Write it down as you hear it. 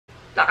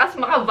Lakas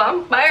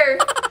maka-vampire!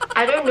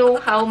 I don't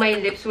know how my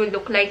lips will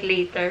look like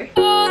later.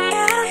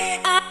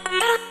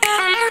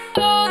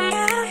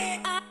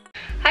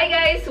 Hi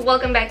guys!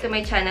 Welcome back to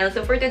my channel.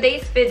 So for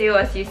today's video,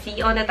 as you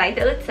see on the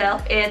title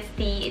itself, it's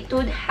the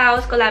Etude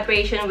House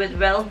collaboration with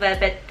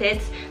redvelvet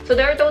tints. So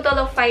there are a total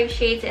of 5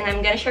 shades and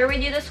I'm gonna share with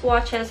you the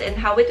swatches and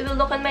how it will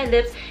look on my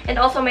lips and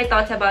also my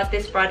thoughts about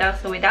this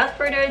product. So without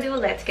further ado,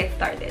 let's get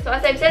started. So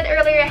as I've said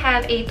earlier, I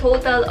have a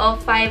total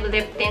of 5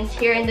 lip tints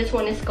here and this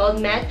one is called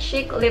Matte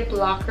Chic Lip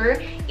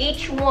Locker.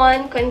 Each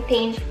one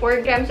contains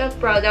 4 grams of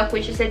product,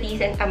 which is a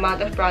decent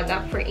amount of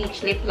product for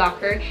each lip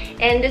locker,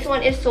 and this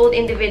one is sold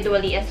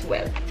individually as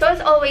well. So as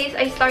always,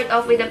 I start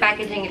off with the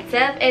packaging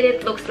itself and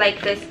it looks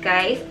like this,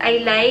 guys. I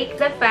like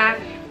the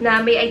fact na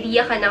may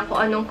idea ka na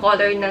kung anong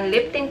color ng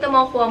lip tint na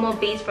makukuha mo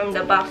based from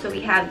the box. So we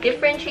have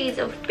different shades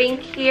of pink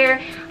here,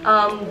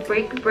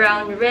 brick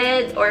brown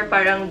red or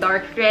parang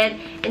dark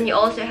red, and you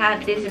also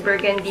have this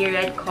burgundy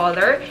red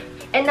color.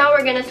 And now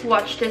we're gonna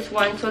swatch this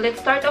one. So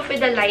let's start off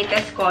with the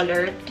lightest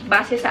color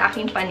base sa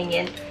aking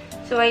paningin.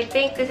 So I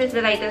think this is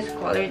the lightest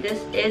color. This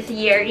is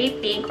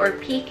YERI Pink or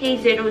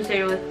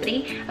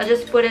PK003. I'll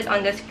just put it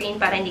on the screen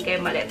para hindi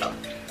kayo malito.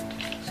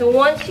 So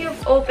once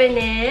you've opened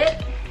it,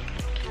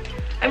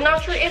 I'm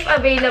not sure if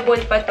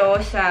available pa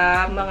to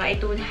sa mga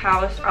Etude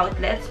House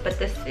outlets, but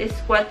this is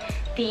what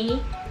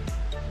the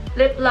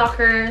lip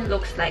locker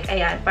looks like.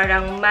 Ayan,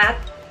 parang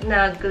matte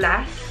na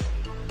glass.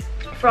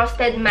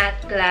 Frosted matte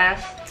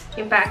glass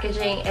yung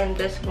packaging, and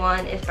this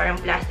one is parang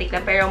plastic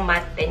lang pero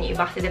matte din. Yung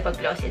iba kasi diba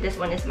glossy, this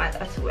one is matte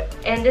as well.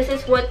 And this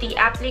is what the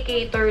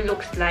applicator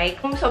looks like.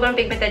 Sobrang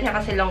pigmented niya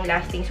kasi long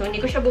lasting, so hindi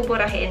ko siya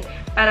buburahin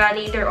para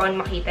later on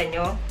makita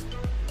nyo.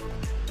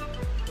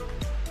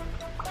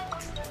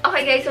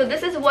 Okay guys, so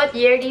this is what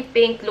YERI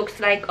Pink looks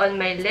like on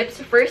my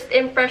lips. First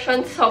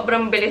impression,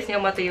 sobrang bilis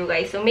niya matuyo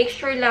guys. So make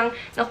sure lang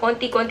na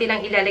konti-konti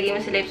lang ilalagay mo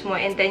sa lips mo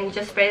and then you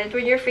just spread it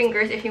with your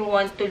fingers if you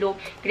want to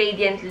look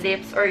gradient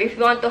lips or if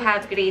you want to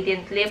have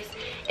gradient lips.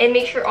 And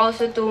make sure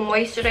also to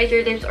moisturize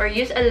your lips or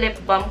use a lip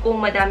balm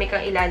kung madami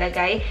kang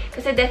ilalagay.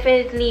 Kasi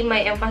definitely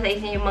may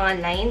emphasize niya yung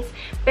mga lines.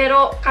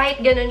 Pero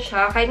kahit ganun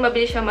siya, kahit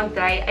mabilis siya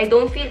mag-dry, I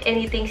don't feel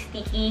anything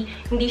sticky.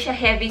 Hindi siya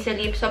heavy sa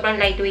lips,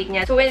 sobrang lightweight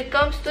niya. So when it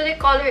comes to the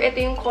color,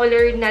 ito yung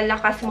color na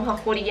lakas mo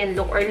ka-Korean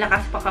look or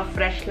lakas pa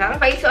ka-fresh lang.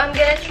 Okay, so I'm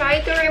gonna try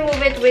to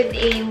remove it with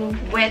a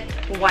wet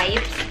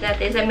wipes.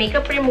 That is a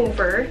makeup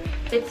remover.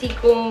 Let's see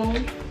kung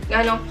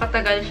gano'ng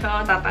katagal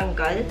siya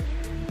tatanggal.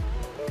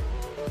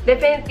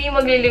 Definitely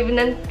maglilive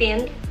ng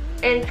tint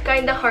and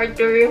kinda hard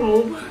to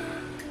remove.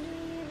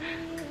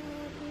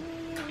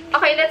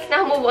 Okay, let's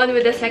now move on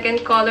with the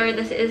second color.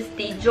 This is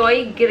the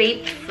Joy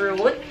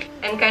Grapefruit.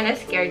 I'm kinda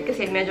scared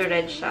kasi medyo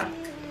red siya.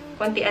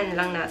 Kontian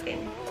lang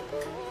natin.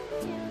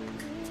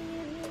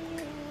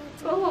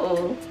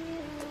 Oh.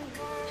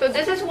 So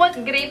this is what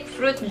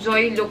Grapefruit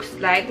Joy looks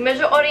like.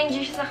 Medyo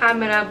orangey siya sa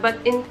camera, but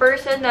in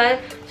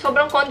personal,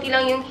 sobrang konti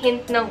lang yung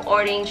hint ng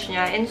orange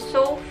niya. And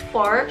so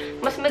far,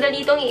 mas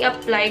madali itong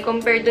i-apply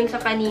compared dun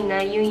sa kanina,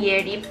 yung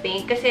YERI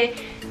Pink. Kasi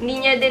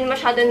hindi niya din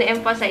masyado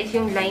na-emphasize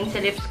yung line sa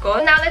lips ko.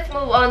 Now let's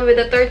move on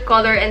with the third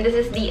color, and this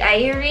is the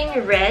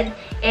IRENE Red.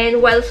 And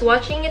while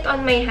swatching it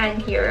on my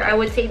hand here, I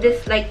would say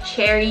this like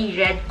cherry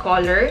red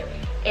color.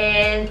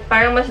 And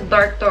parang mas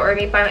dark to, or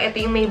may parang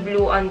ito yung may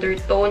blue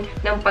undertone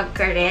ng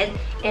pagka-red.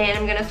 And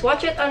I'm gonna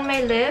swatch it on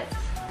my lips.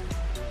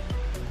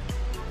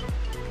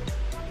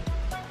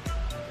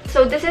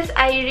 So this is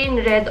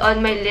IRENE Red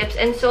on my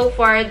lips, and so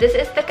far, this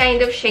is the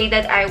kind of shade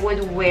that I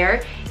would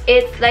wear.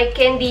 It's like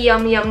Candy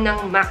Yum Yum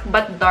ng MAC,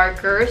 but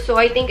darker. So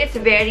I think it's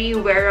very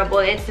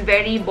wearable. It's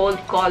very bold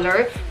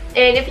color.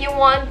 And if you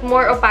want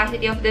more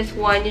opacity of this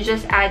one, you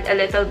just add a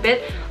little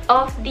bit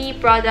of the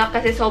product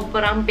kasi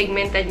sobrang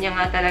pigmented niya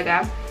nga talaga.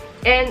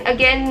 And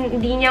again,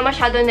 hindi niya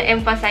masyado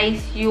na-emphasize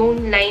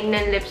yung line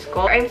ng lips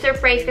ko. I'm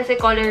surprised kasi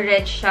color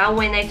red siya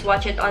when I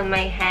swatch it on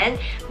my hand.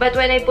 But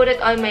when I put it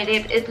on my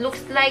lip, it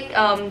looks like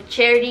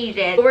cherry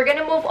red. So we're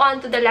gonna move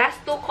on to the last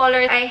 2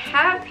 colors. I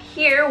have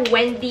here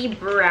Wendy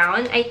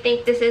Brown. I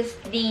think this is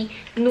the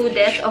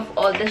nudest of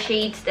all the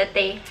shades that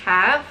they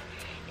have.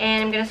 And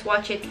I'm gonna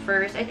swatch it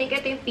first. I think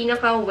ito yung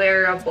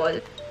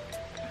pinaka-wearable.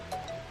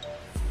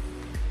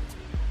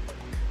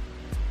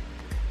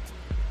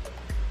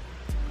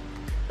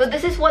 So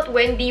this is what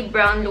Wendy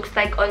Brown looks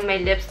like on my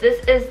lips.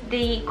 This is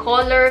the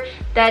color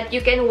that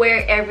you can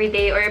wear every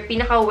day or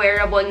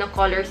pinaka-wearable na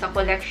color sa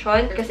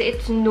collection. Kasi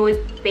it's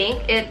nude pink.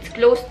 It's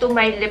close to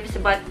my lips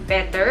but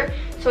better.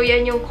 So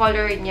yan yung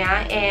color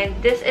niya. And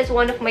this is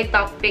one of my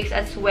top picks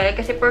as well.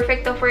 Kasi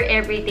perfect to for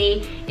every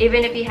day.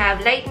 Even if you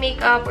have light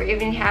makeup or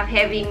even have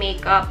heavy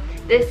makeup.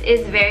 This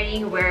is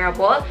very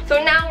wearable.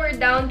 So now we're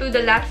down to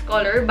the last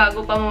color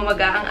bago pa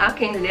mamaga ang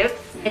aking lips.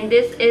 And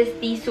this is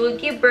the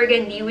SEULGI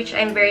Burgundy, which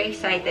I'm very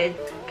excited.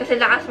 Kasi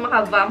lakas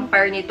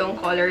maka-vampire nitong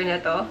color na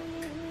to.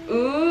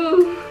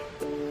 Ooh!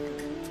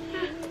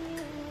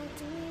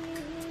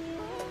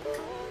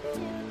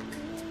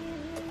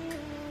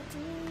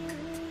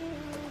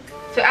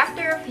 So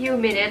after a few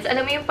minutes,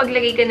 alam mo yung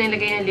paglagay ka ng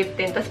lip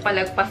tint, tapos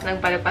palagpas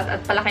at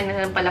palaki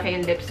na ng palaki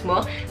yung lips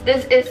mo.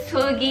 This is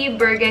SEULGI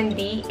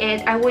Burgundy, and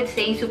I would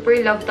say super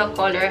love the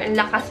color. Ang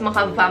lakas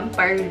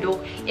maka-vampire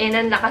look, and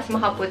ang lakas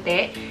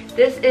makaputi.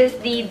 This is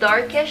the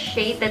darkest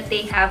shade that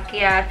they have,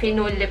 kaya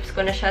finule lips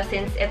ko na siya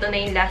since ito na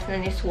yung last na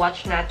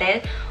ni-swatch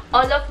natin.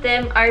 All of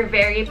them are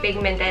very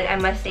pigmented, I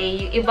must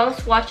say. Yung ibang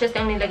swatches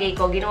lang nilagay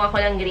ko, ginawa ko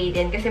lang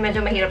gradient kasi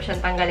medyo mahirap siyang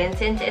tanggalin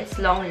since it's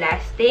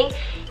long-lasting.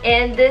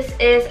 And this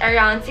is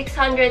around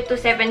 600 to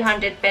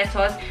 700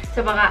 pesos sa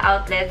mga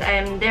outlets.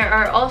 There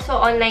are also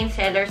online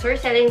sellers who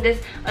are selling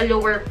this a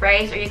lower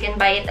price, or you can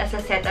buy it as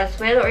a set as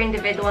well or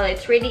individual.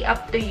 It's really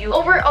up to you.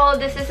 Overall,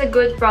 this is a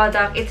good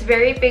product. It's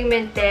very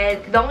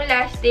pigmented,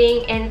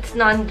 long-lasting, and it's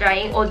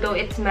non-drying, although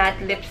it's matte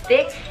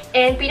lipstick.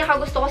 And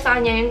pinaka-gusto ko sa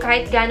kanya yung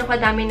kahit gaano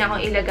kadami na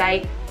akong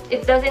ilagay,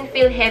 it doesn't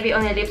feel heavy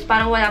on the lips.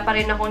 Parang wala pa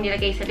rin akong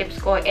nilagay sa lips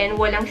ko and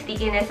walang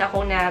stickiness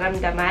akong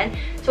naramdaman.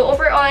 So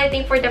overall, I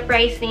think for the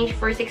price range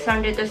for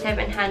 600 to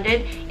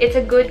 700, it's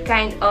a good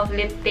kind of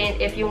lip tint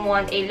if you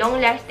want a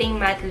long-lasting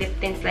matte lip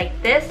tints like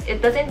this.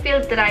 It doesn't feel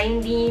dry.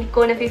 Hindi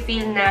ko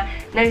nafe-feel na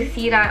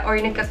nagsisira or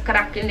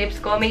nagka-crack yung lips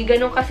ko. May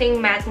ganun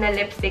kasing matte na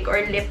lipstick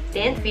or lip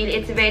tint feel.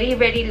 It's very,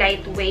 very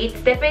lightweight.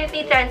 It's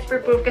definitely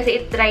transfer-proof kasi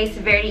it dries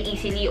very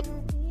easily.